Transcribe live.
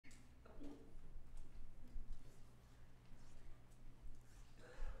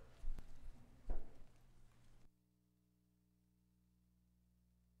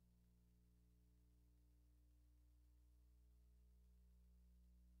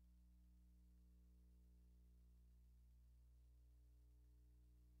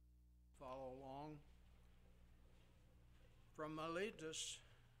From Miletus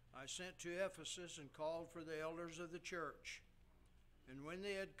I sent to Ephesus and called for the elders of the church. And when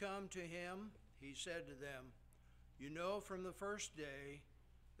they had come to him, he said to them, "You know from the first day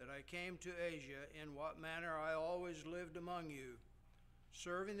that I came to Asia in what manner I always lived among you,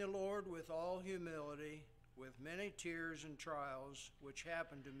 serving the Lord with all humility, with many tears and trials, which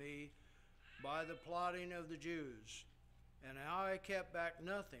happened to me by the plotting of the Jews, and how I kept back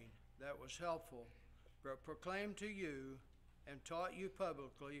nothing that was helpful, but proclaimed to you and taught you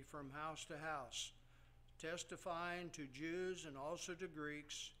publicly from house to house, testifying to Jews and also to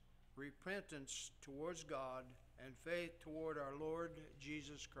Greeks repentance towards God and faith toward our Lord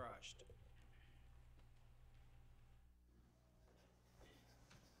Jesus Christ."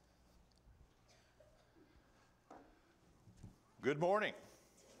 Good morning.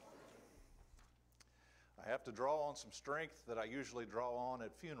 I have to draw on some strength that I usually draw on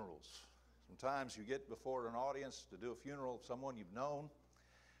at funerals. Sometimes you get before an audience to do a funeral of someone you've known,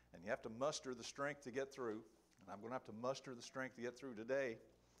 and you have to muster the strength to get through. And I'm going to have to muster the strength to get through today.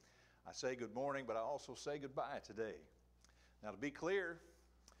 I say good morning, but I also say goodbye today. Now, to be clear,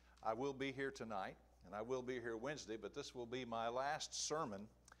 I will be here tonight, and I will be here Wednesday, but this will be my last sermon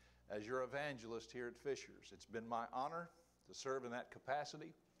as your evangelist here at Fishers. It's been my honor to serve in that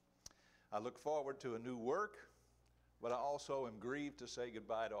capacity. I look forward to a new work, but I also am grieved to say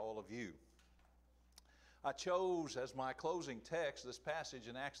goodbye to all of you. I chose as my closing text this passage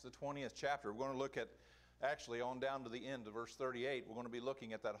in Acts the 20th chapter. We're going to look at actually on down to the end of verse 38. We're going to be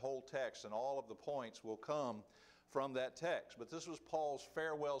looking at that whole text, and all of the points will come from that text. But this was Paul's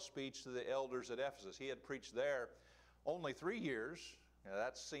farewell speech to the elders at Ephesus. He had preached there only 3 years. Now,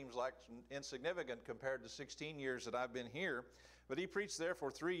 that seems like insignificant compared to 16 years that I've been here. But he preached there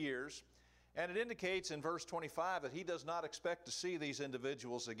for 3 years. And it indicates in verse 25 that he does not expect to see these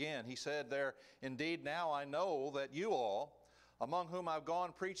individuals again. He said there, "Indeed, now I know that you all, among whom I've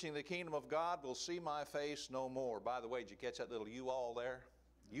gone preaching the kingdom of God, will see my face no more." By the way, did you catch that little "you all" there?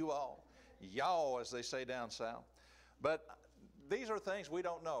 You all. Y'all, as they say down south. But these are things we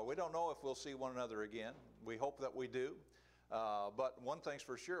don't know. We don't know if we'll see one another again. We hope that we do. But one thing's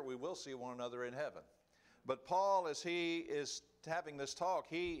for sure, we will see one another in heaven. But Paul, as he is having this talk,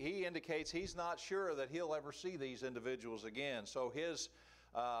 he indicates he's not sure that he'll ever see these individuals again. So his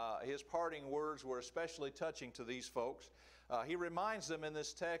parting words were especially touching to these folks. He reminds them in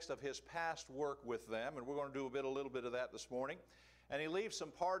this text of his past work with them, and we're going to do a little bit of that this morning. And he leaves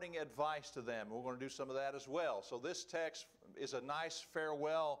some parting advice to them. We're going to do some of that as well. So this text is a nice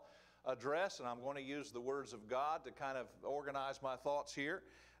farewell address, and I'm going to use the words of God to kind of organize my thoughts here.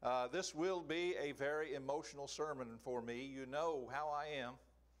 This will be a very emotional sermon for me. You know how I am.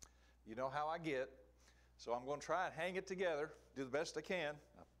 You know how I get. So I'm going to try and hang it together, do the best I can.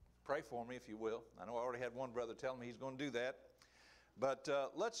 Pray for me if you will. I know I already had one brother tell me he's going to do that. But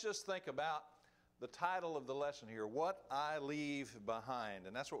let's just think about the title of the lesson here, What I Leave Behind.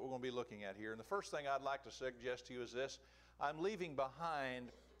 And that's what we're going to be looking at here. And the first thing I'd like to suggest to you is this: I'm leaving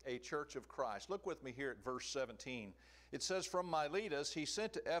behind a church of Christ. Look with me here at verse 17. It says, "From Miletus he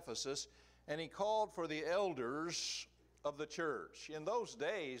sent to Ephesus, and he called for the elders of the church." In those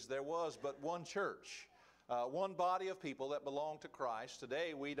days, there was but one church, one body of people that belonged to Christ.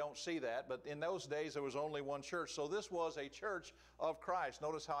 Today, we don't see that, but in those days, there was only one church. So this was a church of Christ.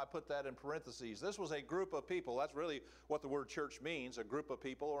 Notice how I put that in parentheses. This was a group of people. That's really what the word church means, a group of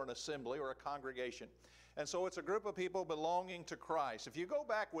people or an assembly or a congregation. And so it's a group of people belonging to Christ. If you go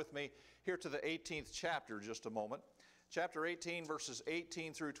back with me here to the 18th chapter just a moment, chapter 18, verses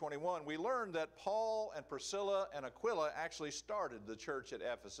 18 through 21, we learned that Paul and Priscilla and Aquila actually started the church at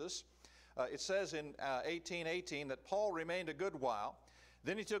Ephesus. It says in 18:18 that Paul remained a good while.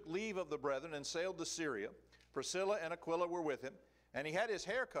 Then he took leave of the brethren and sailed to Syria. Priscilla and Aquila were with him, and he had his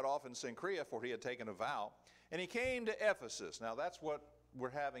hair cut off in Cenchrea, for he had taken a vow. And he came to Ephesus. Now that's what we're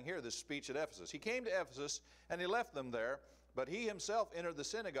having here, this speech at Ephesus. He came to Ephesus, and he left them there, but he himself entered the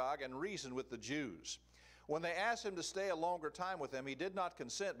synagogue and reasoned with the Jews. When they asked him to stay a longer time with them, he did not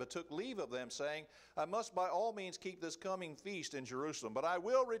consent, but took leave of them, saying, "I must by all means keep this coming feast in Jerusalem, but I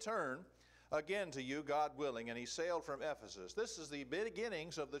will return again to you, God willing." And he sailed from Ephesus. This is the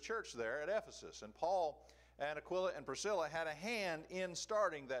beginnings of the church there at Ephesus. And Paul and Aquila and Priscilla had a hand in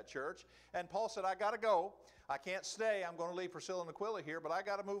starting that church. And Paul said, "I got to go. I can't stay. I'm going to leave Priscilla and Aquila here, but I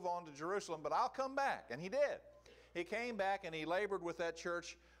got to move on to Jerusalem, but I'll come back." And he did. He came back and he labored with that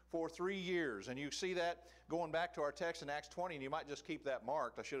church for 3 years. And you see that going back to our text in Acts 20, and you might just keep that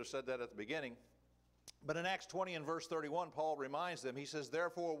marked. I should have said that at the beginning. But in Acts 20 and verse 31, Paul reminds them, he says,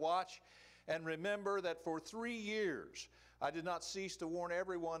 "Therefore watch and remember that for 3 years I did not cease to warn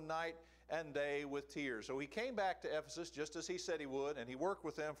everyone night and day with tears. So he came back to Ephesus just as he said he would, and he worked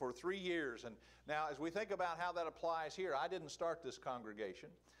with them for 3 years. And now as we think about how that applies here, I didn't start this congregation.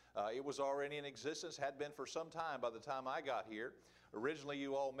 It was already in existence, had been for some time by the time I got here. Originally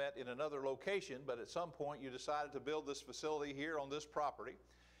you all met in another location, but at some point you decided to build this facility here on this property.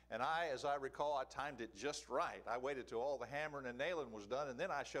 And as I recall, I timed it just right. I waited till all the hammering and nailing was done, and then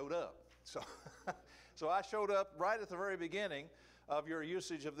I showed up. So I showed up right at the very beginning of your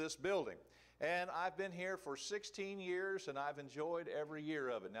usage of this building. And I've been here for 16 years, and I've enjoyed every year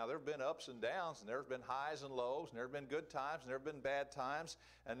of it. Now, there have been ups and downs, and there have been highs and lows, and there have been good times, and there have been bad times,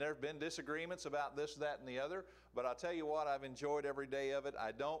 and there have been disagreements about this, that, and the other. But I'll tell you what, I've enjoyed every day of it.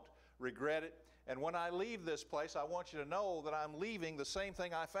 I don't regret it. And when I leave this place, I want you to know that I'm leaving the same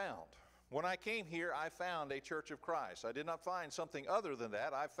thing I found. When I came here, I found a Church of Christ. I did not find something other than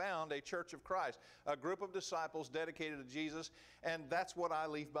that. I found a Church of Christ, a group of disciples dedicated to Jesus, and that's what I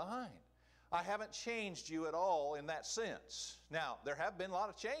leave behind. I haven't changed you at all in that sense. Now, there have been a lot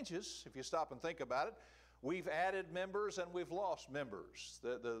of changes, if you stop and think about it. We've added members and we've lost members.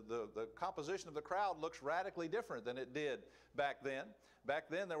 The composition of the crowd looks radically different than it did back then. Back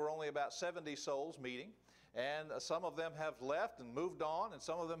then, there were only about 70 souls meeting. And some of them have left and moved on, and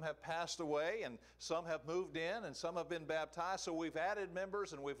some of them have passed away, and some have moved in, and some have been baptized. So we've added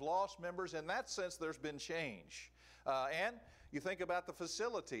members and we've lost members. In that sense, there's been change. And you think about the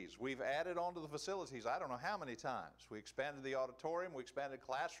facilities. We've added on to the facilities I don't know how many times. We expanded the auditorium. We expanded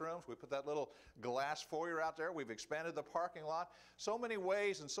classrooms. We put that little glass foyer out there. We've expanded the parking lot. So many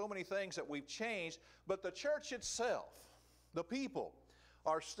ways and so many things that we've changed. But the church itself, the people,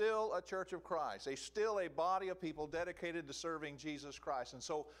 are still a Church of Christ. They're still a body of people dedicated to serving Jesus Christ. And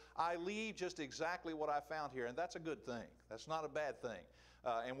so I leave just exactly what I found here, and that's a good thing. That's not a bad thing.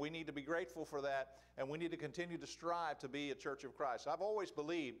 And we need to be grateful for that, and we need to continue to strive to be a Church of Christ. I've always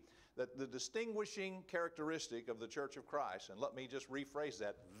believed that the distinguishing characteristic of the Church of Christ, and let me just rephrase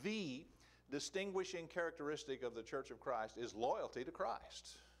that, the distinguishing characteristic of the Church of Christ is loyalty to Christ.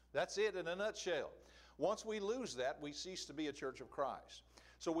 That's it in a nutshell. Once we lose that, we cease to be a Church of Christ.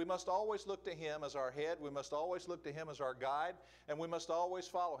 So we must always look to Him as our head. We must always look to Him as our guide. And we must always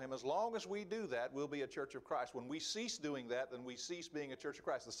follow Him. As long as we do that, we'll be a Church of Christ. When we cease doing that, then we cease being a Church of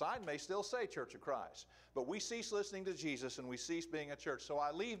Christ. The sign may still say Church of Christ. But we cease listening to Jesus and we cease being a church. So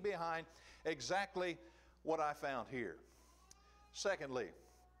I leave behind exactly what I found here. Secondly,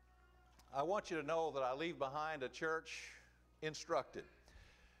 I want you to know that I leave behind a church instructed.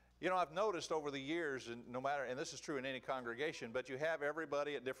 You know, I've noticed over the years, and this is true in any congregation, but you have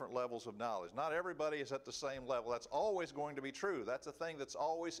everybody at different levels of knowledge. Not everybody is at the same level. That's always going to be true. That's a thing that's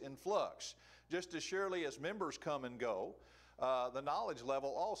always in flux. Just as surely as members come and go, the knowledge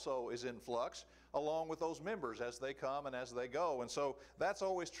level also is in flux along with those members as they come and as they go. And so that's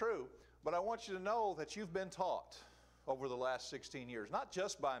always true. But I want you to know that you've been taught over the last 16 years. Not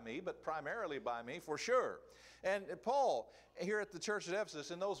just by me, but primarily by me, for sure. And Paul, here at the church at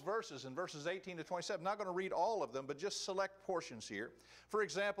Ephesus, in those verses, in verses 18 to 27, I'm not going to read all of them, but just select portions here. For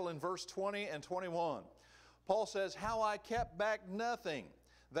example, in verse 20 and 21, Paul says, "How I kept back nothing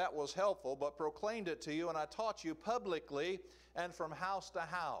that was helpful, but proclaimed it to you, and I taught you publicly and from house to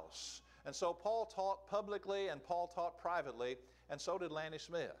house." And so Paul taught publicly and Paul taught privately, and so did Lanny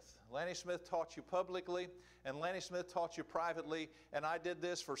Smith. Lanny Smith taught you publicly, and Lanny Smith taught you privately, and I did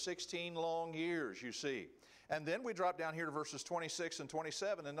this for 16 long years, you see. And then we drop down here to verses 26 and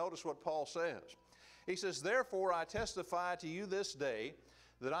 27, and notice what Paul says. He says, "Therefore I testify to you this day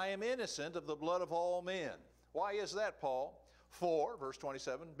that I am innocent of the blood of all men." Why is that, Paul? "For," verse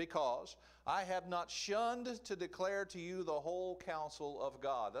 27, "because I have not shunned to declare to you the whole counsel of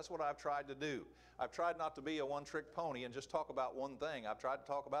God." That's what I've tried to do. I've tried not to be a one-trick pony and just talk about one thing. I've tried to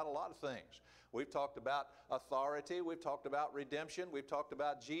talk about a lot of things. We've talked about authority. We've talked about redemption. We've talked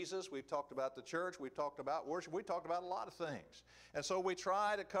about Jesus. We've talked about the church. We've talked about worship. We've talked about a lot of things. And so we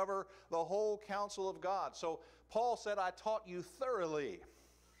try to cover the whole counsel of God. So Paul said, "I taught you thoroughly."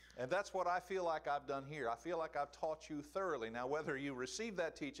 And that's what I feel like I've done here. I feel like I've taught you thoroughly. Now, whether you receive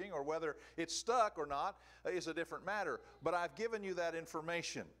that teaching or whether it's stuck or not is a different matter. But I've given you that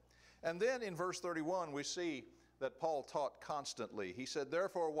information. And then in verse 31, we see that Paul taught constantly. He said,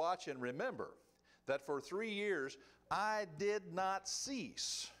 "Therefore watch and remember that for 3 years I did not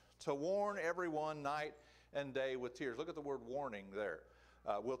cease to warn everyone night and day with tears." Look at the word warning there.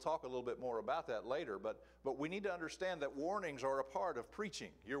 We'll talk a little bit more about that later, but we need to understand that warnings are a part of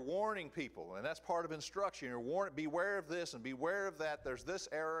preaching. You're warning people, and that's part of instruction. You're beware of this and beware of that. There's this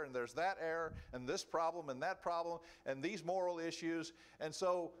error and there's that error and this problem and that problem and these moral issues. And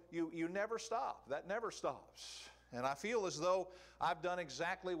so you never stop. That never stops. And I feel as though I've done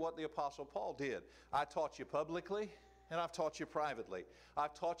exactly what the Apostle Paul did. I taught you publicly, and I've taught you privately.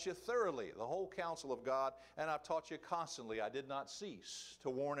 I've taught you thoroughly, the whole counsel of God, and I've taught you constantly. I did not cease to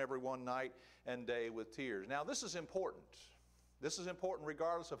warn everyone night and day with tears. Now, this is important. This is important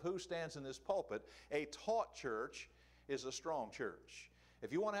regardless of who stands in this pulpit. A taught church is a strong church.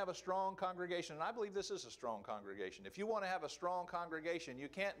 If you want to have a strong congregation, and I believe this is a strong congregation, if you want to have a strong congregation, you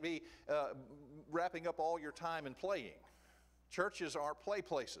can't be wrapping up all your time in playing. Churches aren't play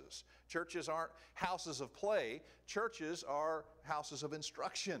places. Churches aren't houses of play. Churches are houses of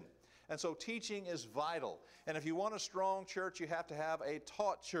instruction. And so teaching is vital. And if you want a strong church, you have to have a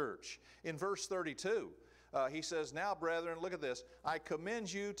taught church. In verse 32, he says, "Now, brethren," look at this, "I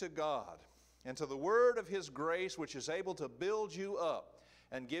commend you to God and to the word of His grace, which is able to build you up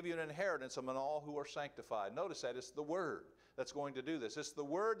and give you an inheritance among all who are sanctified." Notice that it's the Word that's going to do this. It's the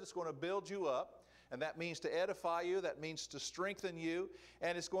Word that's going to build you up, and that means to edify you, that means to strengthen you,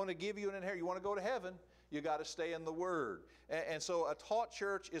 and it's going to give you an inheritance. You want to go to heaven, you got to stay in the Word. And so a taught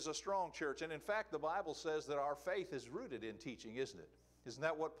church is a strong church. And in fact, the Bible says that our faith is rooted in teaching, isn't it? Isn't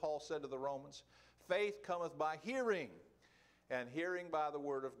that what Paul said to the Romans? Faith cometh by hearing, and hearing by the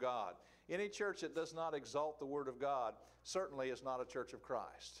Word of God. Any church that does not exalt the Word of God certainly is not a church of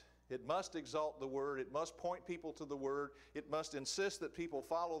Christ. It must exalt the Word. It must point people to the Word. It must insist that people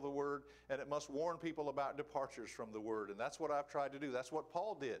follow the Word, and it must warn people about departures from the Word. And that's what I've tried to do. That's what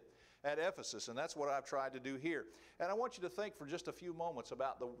Paul did at Ephesus, and that's what I've tried to do here. And I want you to think for just a few moments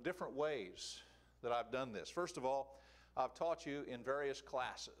about the different ways that I've done this. First of all, I've taught you in various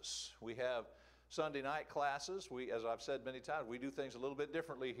classes. We have Sunday night classes. As I've said many times, we do things a little bit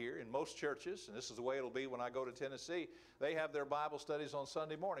differently here in most churches, and this is the way it'll be when I go to Tennessee. They have their Bible studies on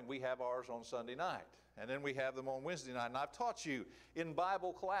Sunday morning. We have ours on Sunday night, and then we have them on Wednesday night. And I've taught you in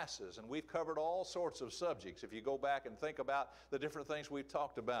Bible classes, and we've covered all sorts of subjects. If you go back and think about the different things we've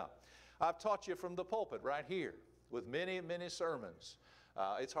talked about. I've taught you from the pulpit right here with many, many sermons.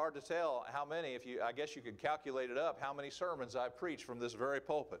 It's hard to tell how many, I guess you could calculate it up, how many sermons I've preached from this very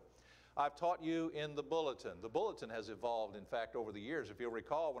pulpit. I've taught you in the bulletin. The bulletin has evolved, in fact, over the years. If you'll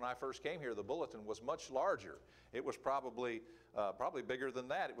recall, when I first came here, the bulletin was much larger. It was probably bigger than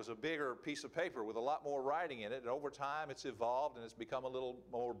that. It was a bigger piece of paper with a lot more writing in it. And over time, it's evolved and it's become a little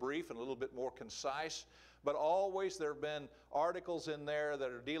more brief and a little bit more concise. But always there have been articles in there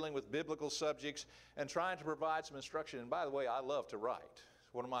that are dealing with biblical subjects and trying to provide some instruction. And by the way, I love to write.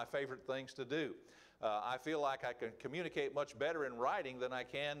 It's one of my favorite things to do. I feel like I can communicate much better in writing than I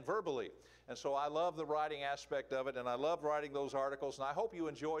can verbally. And so I love the writing aspect of it, and I love writing those articles, and I hope you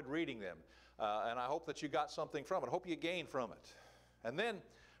enjoyed reading them. And I hope that you got something from it. I hope you gained from it. And then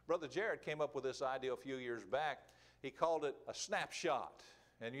Brother Jared came up with this idea a few years back. He called it a snapshot.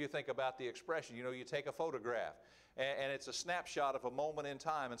 And you think about the expression, you know, you take a photograph, and it's a snapshot of a moment in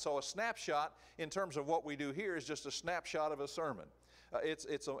time. And so a snapshot, in terms of what we do here, is just a snapshot of a sermon.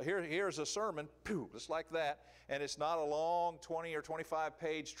 Here's a sermon, just like that, and it's not a long 20 or 25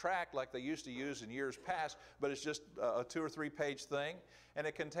 page tract like they used to use in years past, but it's just a 2 or 3 page thing, and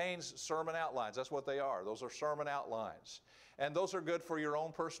it contains sermon outlines. That's what they are. Those are sermon outlines, and those are good for your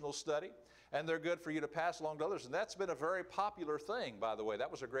own personal study, and they're good for you to pass along to others, and that's been a very popular thing, by the way.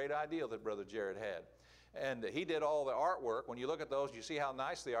 That was a great idea that Brother Jared had, and he did all the artwork. When you look at those, you see how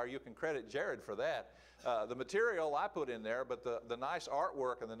nice they are. You can credit Jared for that. The material I put in there, but the nice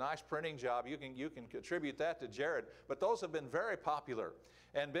artwork and the nice printing job, you can contribute that to Jared. But those have been very popular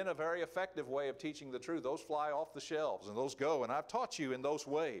and been a very effective way of teaching the truth. Those fly off the shelves and those go, and I've taught you in those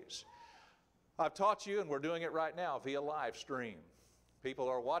ways. I've taught you, and we're doing it right now via live stream. People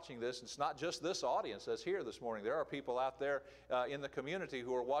are watching this. It's not just this audience that's here this morning. There are people out there in the community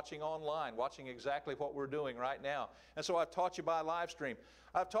who are watching online, watching exactly what we're doing right now. And so I've taught you by live stream.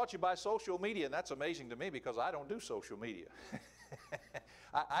 I've taught you by social media, and that's amazing to me because I don't do social media.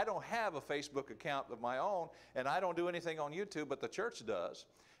 I don't have a Facebook account of my own, and I don't do anything on YouTube, but the church does.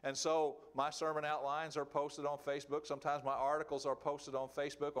 And so my sermon outlines are posted on Facebook. Sometimes my articles are posted on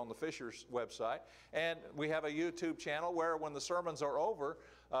Facebook on the Fisher's website. And we have a YouTube channel where when the sermons are over,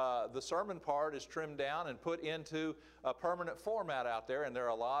 the sermon part is trimmed down and put into a permanent format out there, and there are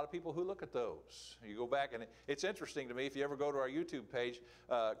a lot of people who look at those. You go back, and it's interesting to me, if you ever go to our YouTube page,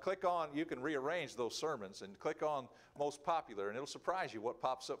 click on, you can rearrange those sermons, and click on most popular, and it'll surprise you what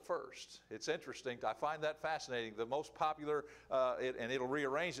pops up first. It's interesting. I find that fascinating. The most popular, and it'll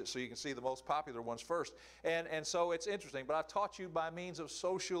rearrange it so you can see the most popular ones first. And so it's interesting, but I've taught you by means of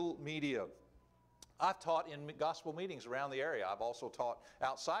social media. I've taught in gospel meetings around the area. I've also taught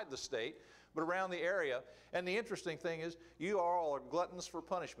outside the state, but around the area. And the interesting thing is, you are all gluttons for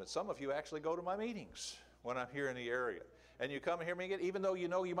punishment. Some of you actually go to my meetings. when I'm here in the area. And you come and hear me again, even though you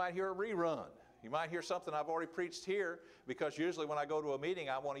know you might hear a rerun. You might hear something I've already preached here, because usually when I go to a meeting,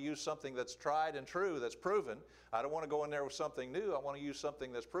 I want to use something that's tried and true, that's proven. I don't want to go in there with something new. I want to use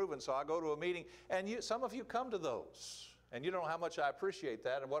something that's proven. So I go to a meeting, and some of you come to those. And you don't know how much I appreciate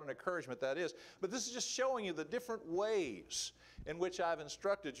that and what an encouragement that is. But this is just showing you the different ways in which I've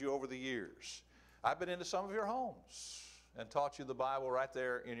instructed you over the years. I've been into some of your homes and taught you the Bible right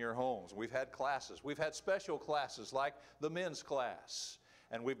there in your homes. We've had classes. We've had special classes like the men's class.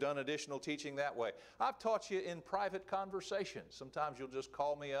 And we've done additional teaching that way. I've taught you in private conversations. Sometimes you'll just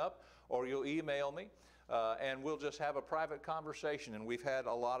call me up or you'll email me and we'll just have a private conversation. And we've had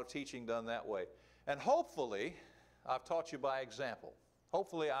a lot of teaching done that way. And hopefully, I've taught you by example.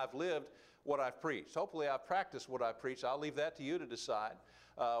 Hopefully, I've lived what I've preached. Hopefully, I've practiced what I've preached. I'll leave that to you to decide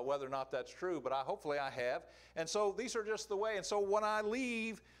whether or not that's true, but hopefully I have. And so these are just the way. And so when I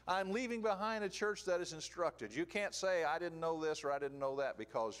leave, I'm leaving behind a church that is instructed. You can't say, I didn't know this or I didn't know that,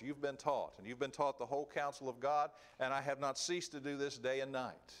 because you've been taught. And you've been taught the whole counsel of God, and I have not ceased to do this day and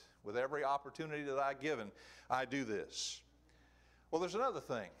night. With every opportunity that I've given, I do this. Well, there's another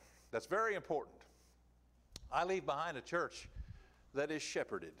thing that's very important. I leave behind a church that is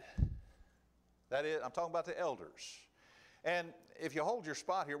shepherded. That is, I'm talking about the elders. And if you hold your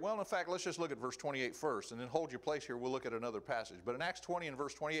spot here, well, in fact, let's just look at verse 28 first, and then hold your place here. We'll look at another passage. But in Acts 20 and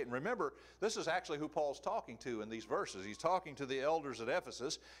verse 28, and remember, this is actually who Paul's talking to in these verses. He's talking to the elders at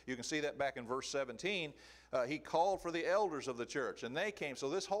Ephesus. You can see that back in verse 17. He called for the elders of the church, and they came. So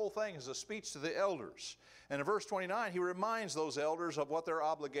this whole thing is a speech to the elders. And in verse 29, he reminds those elders of what their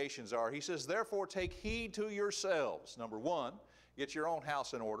obligations are. He says, therefore, take heed to yourselves. Number one, get your own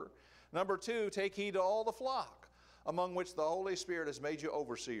house in order. Number two, take heed to all the flock, among which the Holy Spirit has made you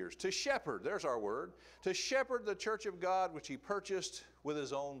overseers, to shepherd, there's our word, to shepherd the church of God which he purchased with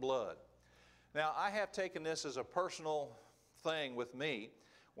his own blood. Now, I have taken this as a personal thing with me.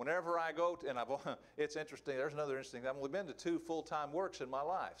 Whenever I go to, and it's interesting, there's another interesting thing. I've only been to 2 full-time works in my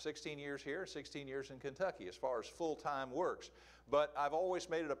life, 16 years here, 16 years in Kentucky, as far as full-time works. But I've always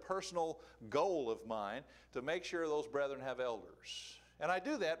made it a personal goal of mine to make sure those brethren have elders. And I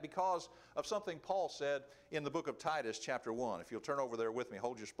do that because of something Paul said in the book of Titus chapter 1. If you'll turn over there with me,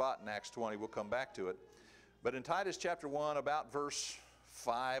 hold your spot in Acts 20, we'll come back to it. But in Titus chapter 1, about verse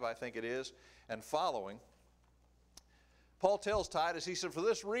 5, I think it is, and following, Paul tells Titus, he said, for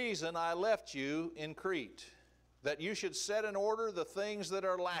this reason I left you in Crete, that you should set in order the things that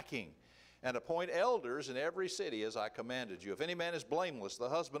are lacking, and appoint elders in every city as I commanded you. If any man is blameless, the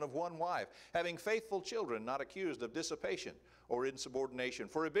husband of one wife, having faithful children, not accused of dissipation or insubordination.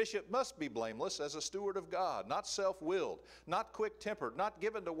 For a bishop must be blameless as a steward of God, not self-willed, not quick-tempered, not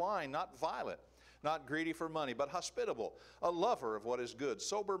given to wine, not violent, not greedy for money, but hospitable, a lover of what is good,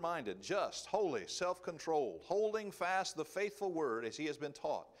 sober-minded, just, holy, self-controlled, holding fast the faithful word as he has been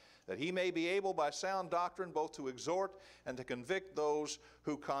taught, that he may be able by sound doctrine both to exhort and to convict those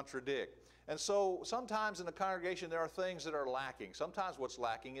who contradict. And so sometimes in the congregation there are things that are lacking. Sometimes what's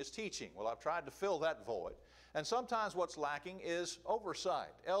lacking is teaching. Well, I've tried to fill that void. And sometimes what's lacking is oversight,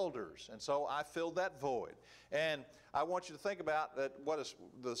 elders. And so I filled that void. And I want you to think about that. What is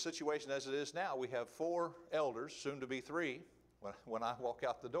the situation as it is now? We have 4 elders, soon to be 3. When I walk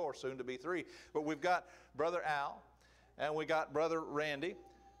out the door, soon to be 3. But we've got Brother Al, and we got Brother Randy,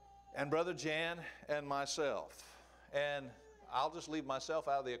 and Brother Jan, and myself. And I'll just leave myself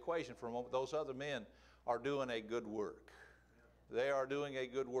out of the equation for a moment. Those other men are doing a good work. They are doing a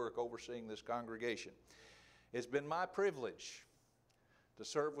good work overseeing this congregation. It's been my privilege to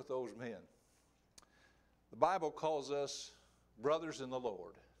serve with those men. The Bible calls us brothers in the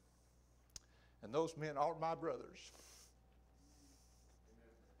Lord. And those men are my brothers.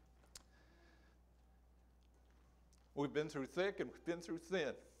 We've been through thick and we've been through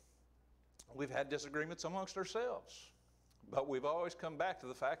thin. We've had disagreements amongst ourselves. But we've always come back to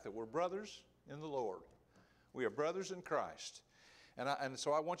the fact that we're brothers in the Lord. We are brothers in Christ. And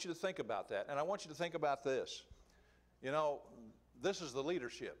so I want you to think about that. And I want you to think about this. You know, this is the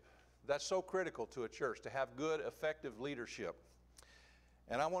leadership. That's so critical to a church, to have good, effective leadership.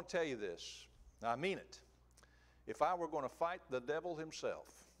 And I want to tell you this. I mean it. If I were going to fight the devil himself,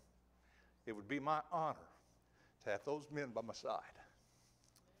 it would be my honor to have those men by my side,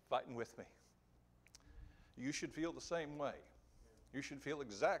 fighting with me. You should feel the same way. You should feel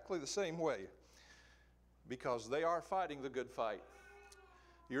exactly the same way, because they are fighting the good fight.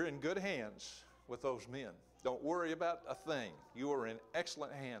 You're in good hands with those men. Don't worry about a thing. You are in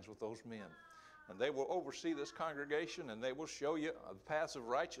excellent hands with those men. And they will oversee this congregation, and they will show you the paths of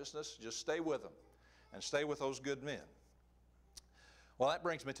righteousness. Just stay with them and stay with those good men. Well, that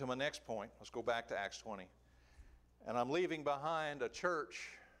brings me to my next point. Let's go back to Acts 20. And I'm leaving behind a church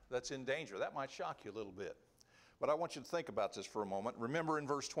that's in danger. That might shock you a little bit. But I want you to think about this for a moment. Remember in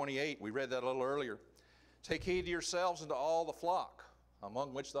verse 28, we read that a little earlier. Take heed to yourselves and to all the flock,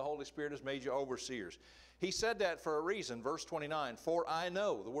 among which the Holy Spirit has made you overseers. He said that for a reason. Verse 29, for I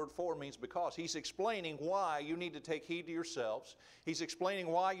know. The word for means because. He's explaining why you need to take heed to yourselves. He's explaining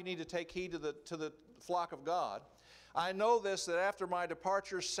why you need to take heed to the flock of God. I know this, that after my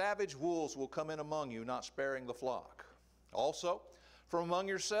departure, savage wolves will come in among you, not sparing the flock. Also, from among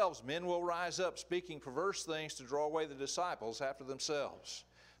yourselves, men will rise up, speaking perverse things to draw away the disciples after themselves.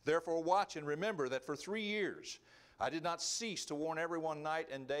 Therefore watch and remember that for 3 years I did not cease to warn everyone night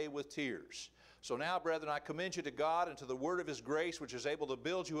and day with tears. So now, brethren, I commend you to God and to the word of His grace, which is able to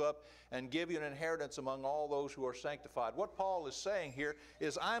build you up and give you an inheritance among all those who are sanctified. What Paul is saying here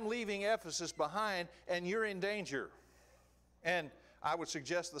is, I'm leaving Ephesus behind and you're in danger. And I would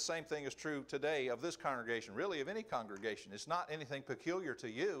suggest the same thing is true today of this congregation, really of any congregation. It's not anything peculiar to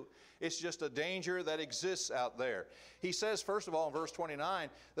you. It's just a danger that exists out there. He says, first of all, in verse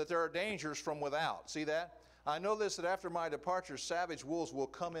 29, that there are dangers from without. See that? I know this, that after my departure, savage wolves will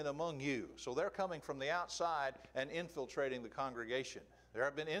come in among you. So they're coming from the outside and infiltrating the congregation. There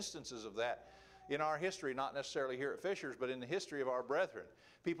have been instances of that in our history, not necessarily here at Fisher's, but in the history of our brethren.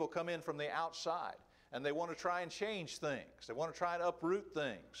 People come in from the outside, and they want to try and change things. They want to try and uproot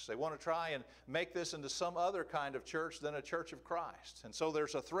things. They want to try and make this into some other kind of church than a church of Christ. And so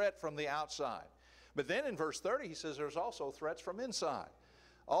there's a threat from the outside. But then in verse 30, he says there's also threats from inside.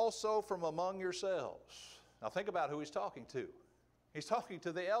 Also from among yourselves. Now think about who he's talking to. He's talking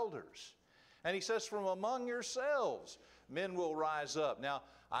to the elders. And he says, from among yourselves, men will rise up. Now,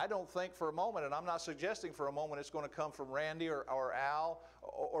 I don't think for a moment, and I'm not suggesting for a moment it's going to come from Randy or Al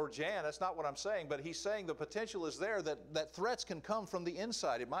or Jan. That's not what I'm saying. But he's saying the potential is there that threats can come from the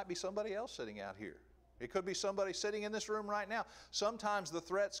inside. It might be somebody else sitting out here. It could be somebody sitting in this room right now. Sometimes the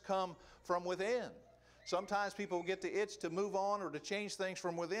threats come from within. Sometimes people get the itch to move on or to change things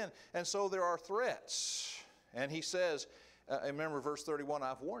from within. And so there are threats. And he says, remember verse 31,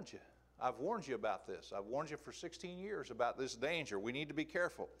 I've warned you. I've warned you about this. I've warned you for 16 years about this danger. We need to be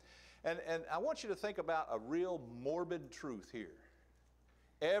careful. And I want you to think about a real morbid truth here.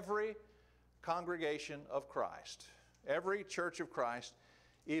 Every congregation of Christ, every church of Christ,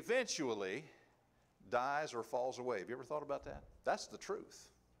 eventually dies or falls away. Have you ever thought about that? That's the truth.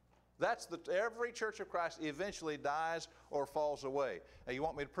 Every church of Christ eventually dies or falls away. Now, you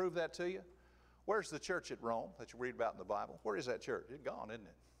want me to prove that to you? Where's the church at Rome that you read about in the Bible? Where is that church? It's gone, isn't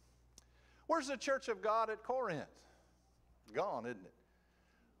it? Where's the church of God at Corinth? Gone, isn't it?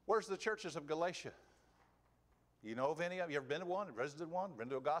 Where's the churches of Galatia? You know of any of them? You ever been to one, visited one, been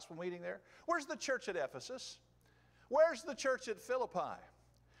to a gospel meeting there? Where's the church at Ephesus? Where's the church at Philippi?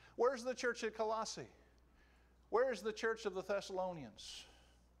 Where's the church at Colossae? Where's the church of the Thessalonians?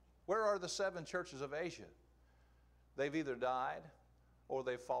 Where are the 7 churches of Asia? They've either died or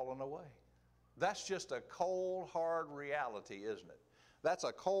they've fallen away. That's just a cold, hard reality, isn't it? That's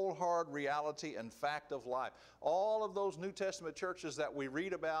a cold, hard reality and fact of life. All of those New Testament churches that we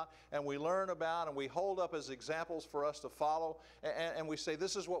read about and we learn about and we hold up as examples for us to follow, and we say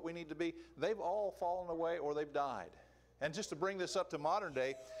this is what we need to be, they've all fallen away or they've died. And just to bring this up to modern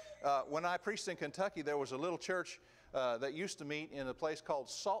day, when I preached in Kentucky, there was a little church that used to meet in a place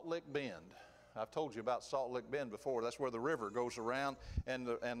called Salt Lick Bend. I've told you about Salt Lick Bend before. That's where the river goes around, and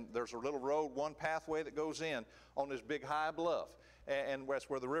there's a little road, one pathway that goes in on this big high bluff. And that's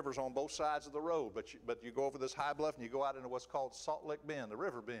where the river's on both sides of the road. But you go over this high bluff and you go out into what's called Salt Lick Bend, the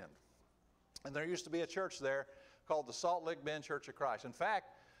river bend. And there used to be a church there called the Salt Lick Bend Church of Christ. In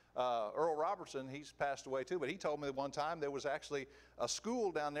fact, Earl Robertson, he's passed away too, but he told me that one time there was actually a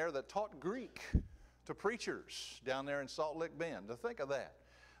school down there that taught Greek to preachers down there in Salt Lick Bend. To think of that.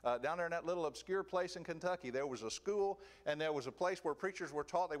 Down there in that little obscure place in Kentucky, there was a school and there was a place where preachers were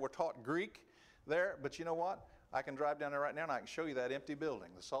taught. They were taught Greek there. But you know what? I can drive down there right now and I can show you that empty building.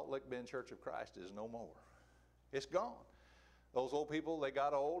 The Salt Lick Bend Church of Christ is no more. It's gone. Those old people, they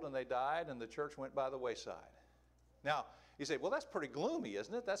got old and they died and the church went by the wayside. Now, you say, well, that's pretty gloomy,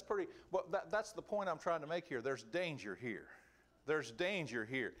 isn't it? That's pretty, well, that's the point I'm trying to make here. There's danger here. There's danger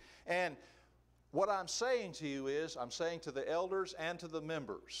here. And what I'm saying to you is, I'm saying to the elders and to the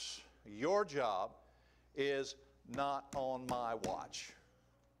members, your job is not on my watch.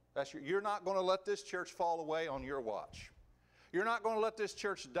 You're not going to let this church fall away on your watch. You're not going to let this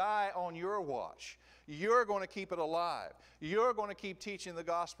church die on your watch. You're going to keep it alive. You're going to keep teaching the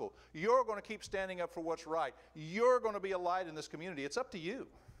gospel. You're going to keep standing up for what's right. You're going to be a light in this community. It's up to you,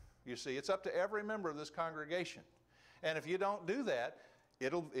 you see. It's up to every member of this congregation. And if you don't do that,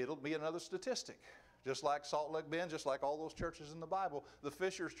 it'll be another statistic. Just like Salt Lake Bend, just like all those churches in the Bible, the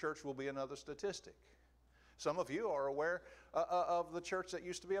Fishers Church will be another statistic. Some of you are aware of the church that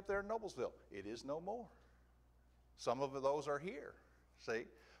used to be up there in Noblesville. It is no more. Some of those are here, see?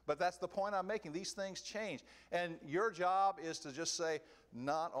 But that's the point I'm making. These things change. And your job is to just say,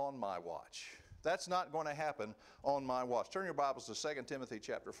 not on my watch. That's not going to happen on my watch. Turn your Bibles to 2 Timothy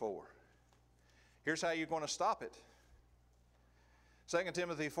chapter 4. Here's how you're going to stop it. 2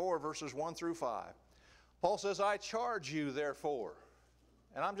 Timothy 4, verses 1 through 5. Paul says, I charge you, therefore.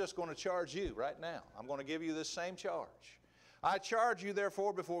 And I'm just going to charge you right now. I'm going to give you this same charge. I charge you,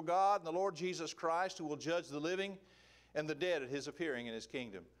 therefore, before God and the Lord Jesus Christ, who will judge the living and the dead at His appearing in His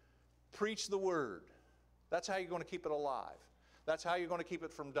kingdom. Preach the word. That's how you're going to keep it alive. That's how you're going to keep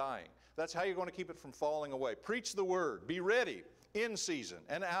it from dying. That's how you're going to keep it from falling away. Preach the word. Be ready in season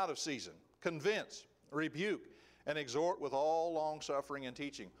and out of season. Convince, rebuke, and exhort with all long suffering and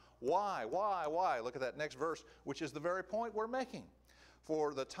teaching. Why? Look at that next verse, which is the very point we're making.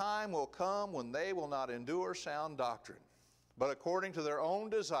 For the time will come when they will not endure sound doctrine, but according to their own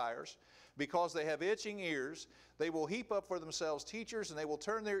desires, because they have itching ears, they will heap up for themselves teachers, and they will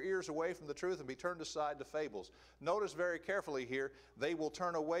turn their ears away from the truth and be turned aside to fables. Notice very carefully here, they will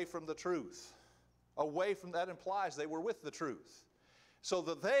turn away from the truth. Away from that implies they were with the truth. So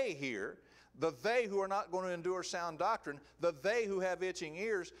the they here, the they who are not going to endure sound doctrine, the they who have itching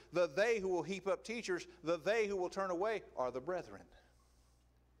ears, the they who will heap up teachers, the they who will turn away are the brethren.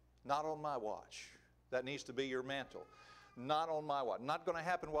 Not on my watch. That needs to be your mantle. Not on my watch. Not going to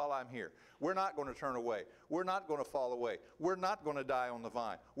happen while I'm here. We're not going to turn away. We're not going to fall away. We're not going to die on the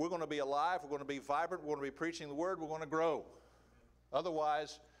vine. We're going to be alive. We're going to be vibrant. We're going to be preaching the word. We're going to grow.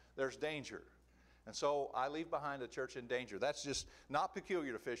 Otherwise, there's danger. And so I leave behind a church in danger. That's just not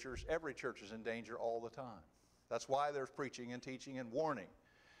peculiar to Fishers. Every church is in danger all the time. That's why there's preaching and teaching and warning.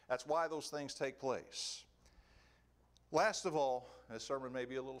 That's why those things take place. Last of all, this sermon may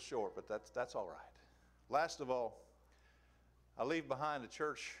be a little short, but that's all right. Last of all, I leave behind a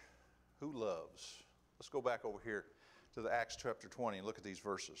church who loves. Let's go back over here to the Acts chapter 20 and look at these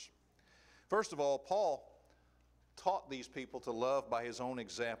verses. First of all, Paul taught these people to love by his own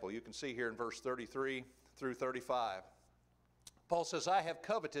example. You can see here in verse 33 through 35. Paul says, I have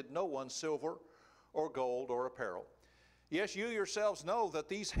coveted no one's silver or gold or apparel. Yes, you yourselves know that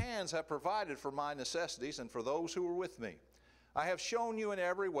these hands have provided for my necessities and for those who are with me. I have shown you in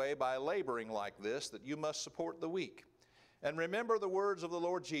every way by laboring like this that you must support the weak. And remember the words of the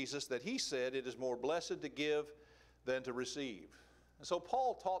Lord Jesus, that He said, it is more blessed to give than to receive. And so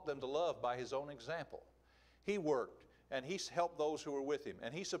Paul taught them to love by his own example. He worked, and he helped those who were with him,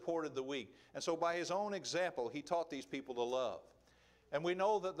 and he supported the weak. And so by his own example, he taught these people to love. And we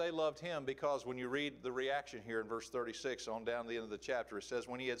know that they loved him because when you read the reaction here in verse 36 on down to the end of the chapter, it says,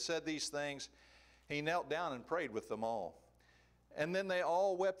 when he had said these things, he knelt down and prayed with them all. And then they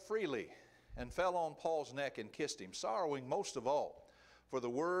all wept freely and fell on Paul's neck and kissed him, sorrowing most of all for the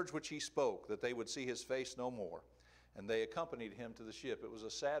words which he spoke, that they would see his face no more. And they accompanied him to the ship. It was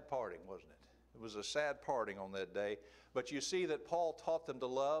a sad parting, wasn't it? It was a sad parting on that day. But you see that Paul taught them to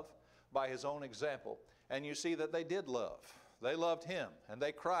love by his own example. And you see that they did love. They loved him, and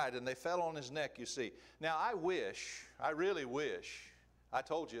they cried, and they fell on his neck, you see. Now, I really wish, I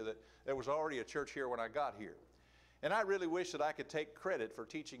told you that there was already a church here when I got here. And I really wish that I could take credit for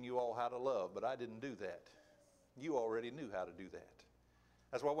teaching you all how to love, but I didn't do that. You already knew how to do that.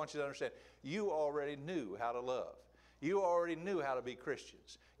 That's what I want you to understand. You already knew how to love. You already knew how to be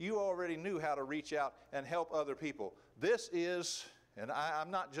Christians. You already knew how to reach out and help other people. This is, and I'm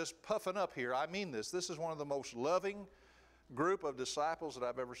not just puffing up here, I mean this. This is one of the most loving group of disciples that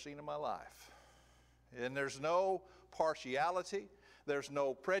I've ever seen in my life. And there's no partiality. There's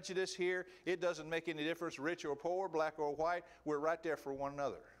no prejudice here. It doesn't make any difference, rich or poor, black or white. We're right there for one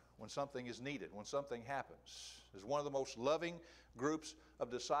another when something is needed, when something happens. It's one of the most loving groups of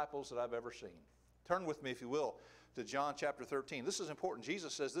disciples that I've ever seen. Turn with me, if you will, to John chapter 13. This is important.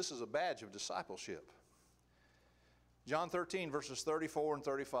 Jesus says this is a badge of discipleship. John 13, verses 34 and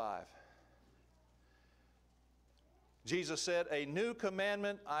 35. Jesus said, a new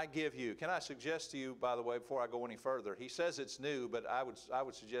commandment I give you. Can I suggest to you, by the way, before I go any further, he says it's new, but I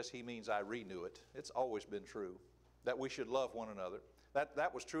would suggest he means I renew it. It's always been true that we should love one another.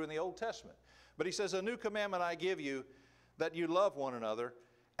 That was true in the Old Testament. But he says, a new commandment I give you, that you love one another,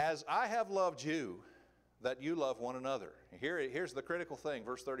 as I have loved you, that you love one another. Here's the critical thing,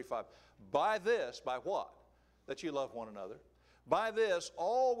 verse 35. By this, by what? That you love one another. By this,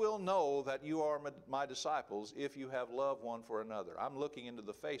 all will know that you are my disciples if you have love one for another. I'm looking into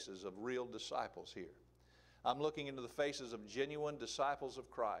the faces of real disciples here. I'm looking into the faces of genuine disciples of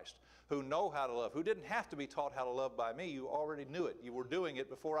Christ who know how to love, who didn't have to be taught how to love by me. You already knew it. You were doing it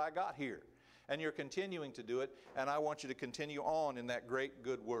before I got here. And you're continuing to do it, and I want you to continue on in that great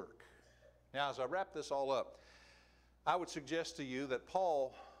good work. Now, as I wrap this all up, I would suggest to you that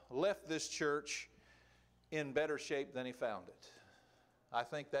Paul left this church in better shape than he found it. I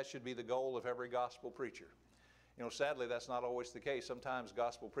think that should be the goal of every gospel preacher. You know, sadly, that's not always the case. Sometimes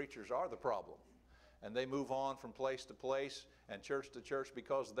gospel preachers are the problem, and they move on from place to place and church to church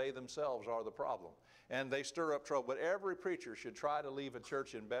because they themselves are the problem, and they stir up trouble. But every preacher should try to leave a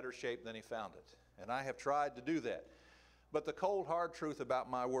church in better shape than he found it, and I have tried to do that. But the cold, hard truth about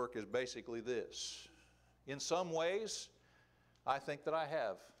my work is basically this. In some ways, I think that I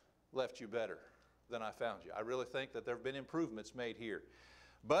have left you better than I found you. I really think that there have been improvements made here.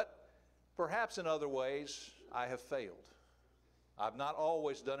 But perhaps in other ways, I have failed. I've not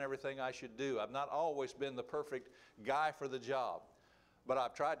always done everything I should do. I've not always been the perfect guy for the job. But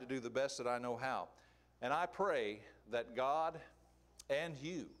I've tried to do the best that I know how. And I pray that God and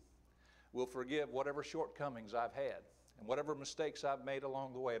you will forgive whatever shortcomings I've had and whatever mistakes I've made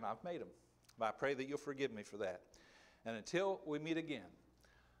along the way, and I've made them. But I pray that you'll forgive me for that. And until we meet again,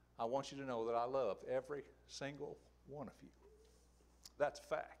 I want you to know that I love every single one of you. That's a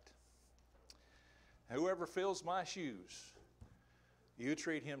fact. Whoever fills my shoes, you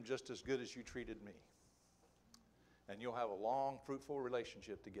treat him just as good as you treated me. And you'll have a long, fruitful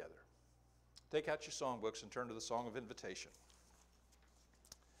relationship together. Take out your songbooks and turn to the Song of Invitation.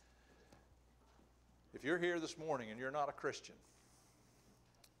 If you're here this morning and you're not a Christian,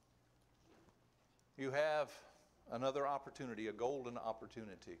 you have another opportunity, a golden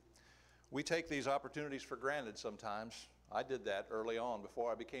opportunity. We take these opportunities for granted sometimes. I did that early on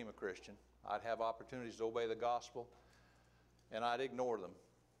before I became a Christian. I'd have opportunities to obey the gospel, and I'd ignore them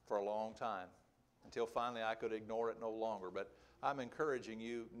for a long time until finally I could ignore it no longer. But I'm encouraging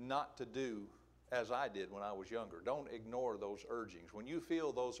you not to do as I did when I was younger. Don't ignore those urgings. When you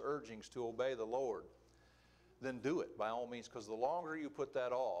feel those urgings to obey the Lord, then do it by all means, because the longer you put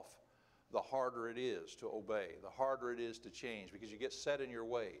that off, the harder it is to obey, the harder it is to change, because you get set in your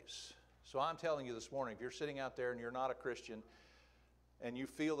ways. So I'm telling you this morning, if you're sitting out there and you're not a Christian and you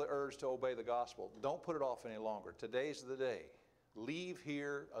feel the urge to obey the gospel, don't put it off any longer. Today's the day. Leave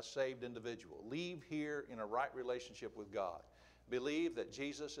here a saved individual. Leave here in a right relationship with God. Believe that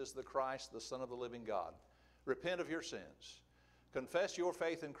Jesus is the Christ, the Son of the living God. Repent of your sins. Confess your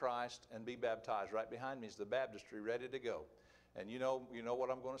faith in Christ and be baptized. Right behind me is the baptistry ready to go. And you know what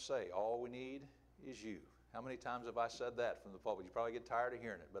I'm going to say. All we need is you. How many times have I said that from the pulpit? You probably get tired of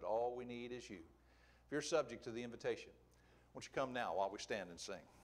hearing it, but all we need is you. If you're subject to the invitation, won't you come now while we stand and sing?